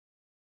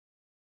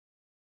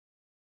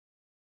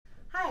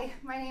Hi,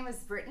 my name is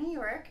Brittany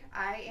York.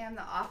 I am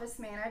the office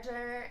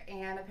manager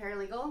and a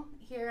paralegal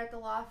here at the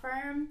law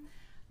firm.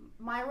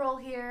 My role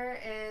here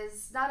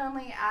is not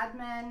only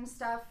admin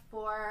stuff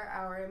for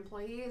our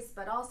employees,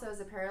 but also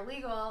as a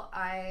paralegal,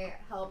 I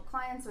help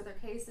clients with their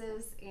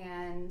cases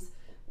and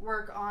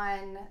work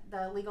on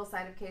the legal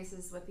side of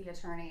cases with the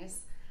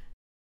attorneys.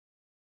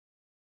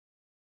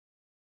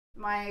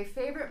 My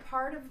favorite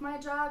part of my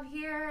job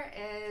here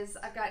is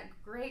I've got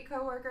great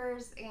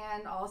coworkers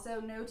and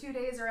also no 2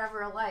 days are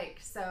ever alike.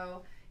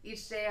 So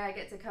each day I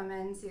get to come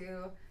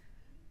into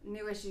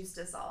new issues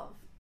to solve.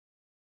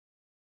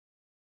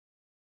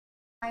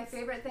 My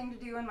favorite thing to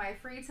do in my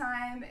free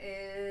time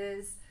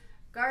is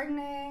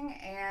gardening,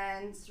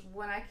 and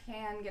when I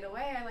can get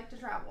away, I like to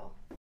travel.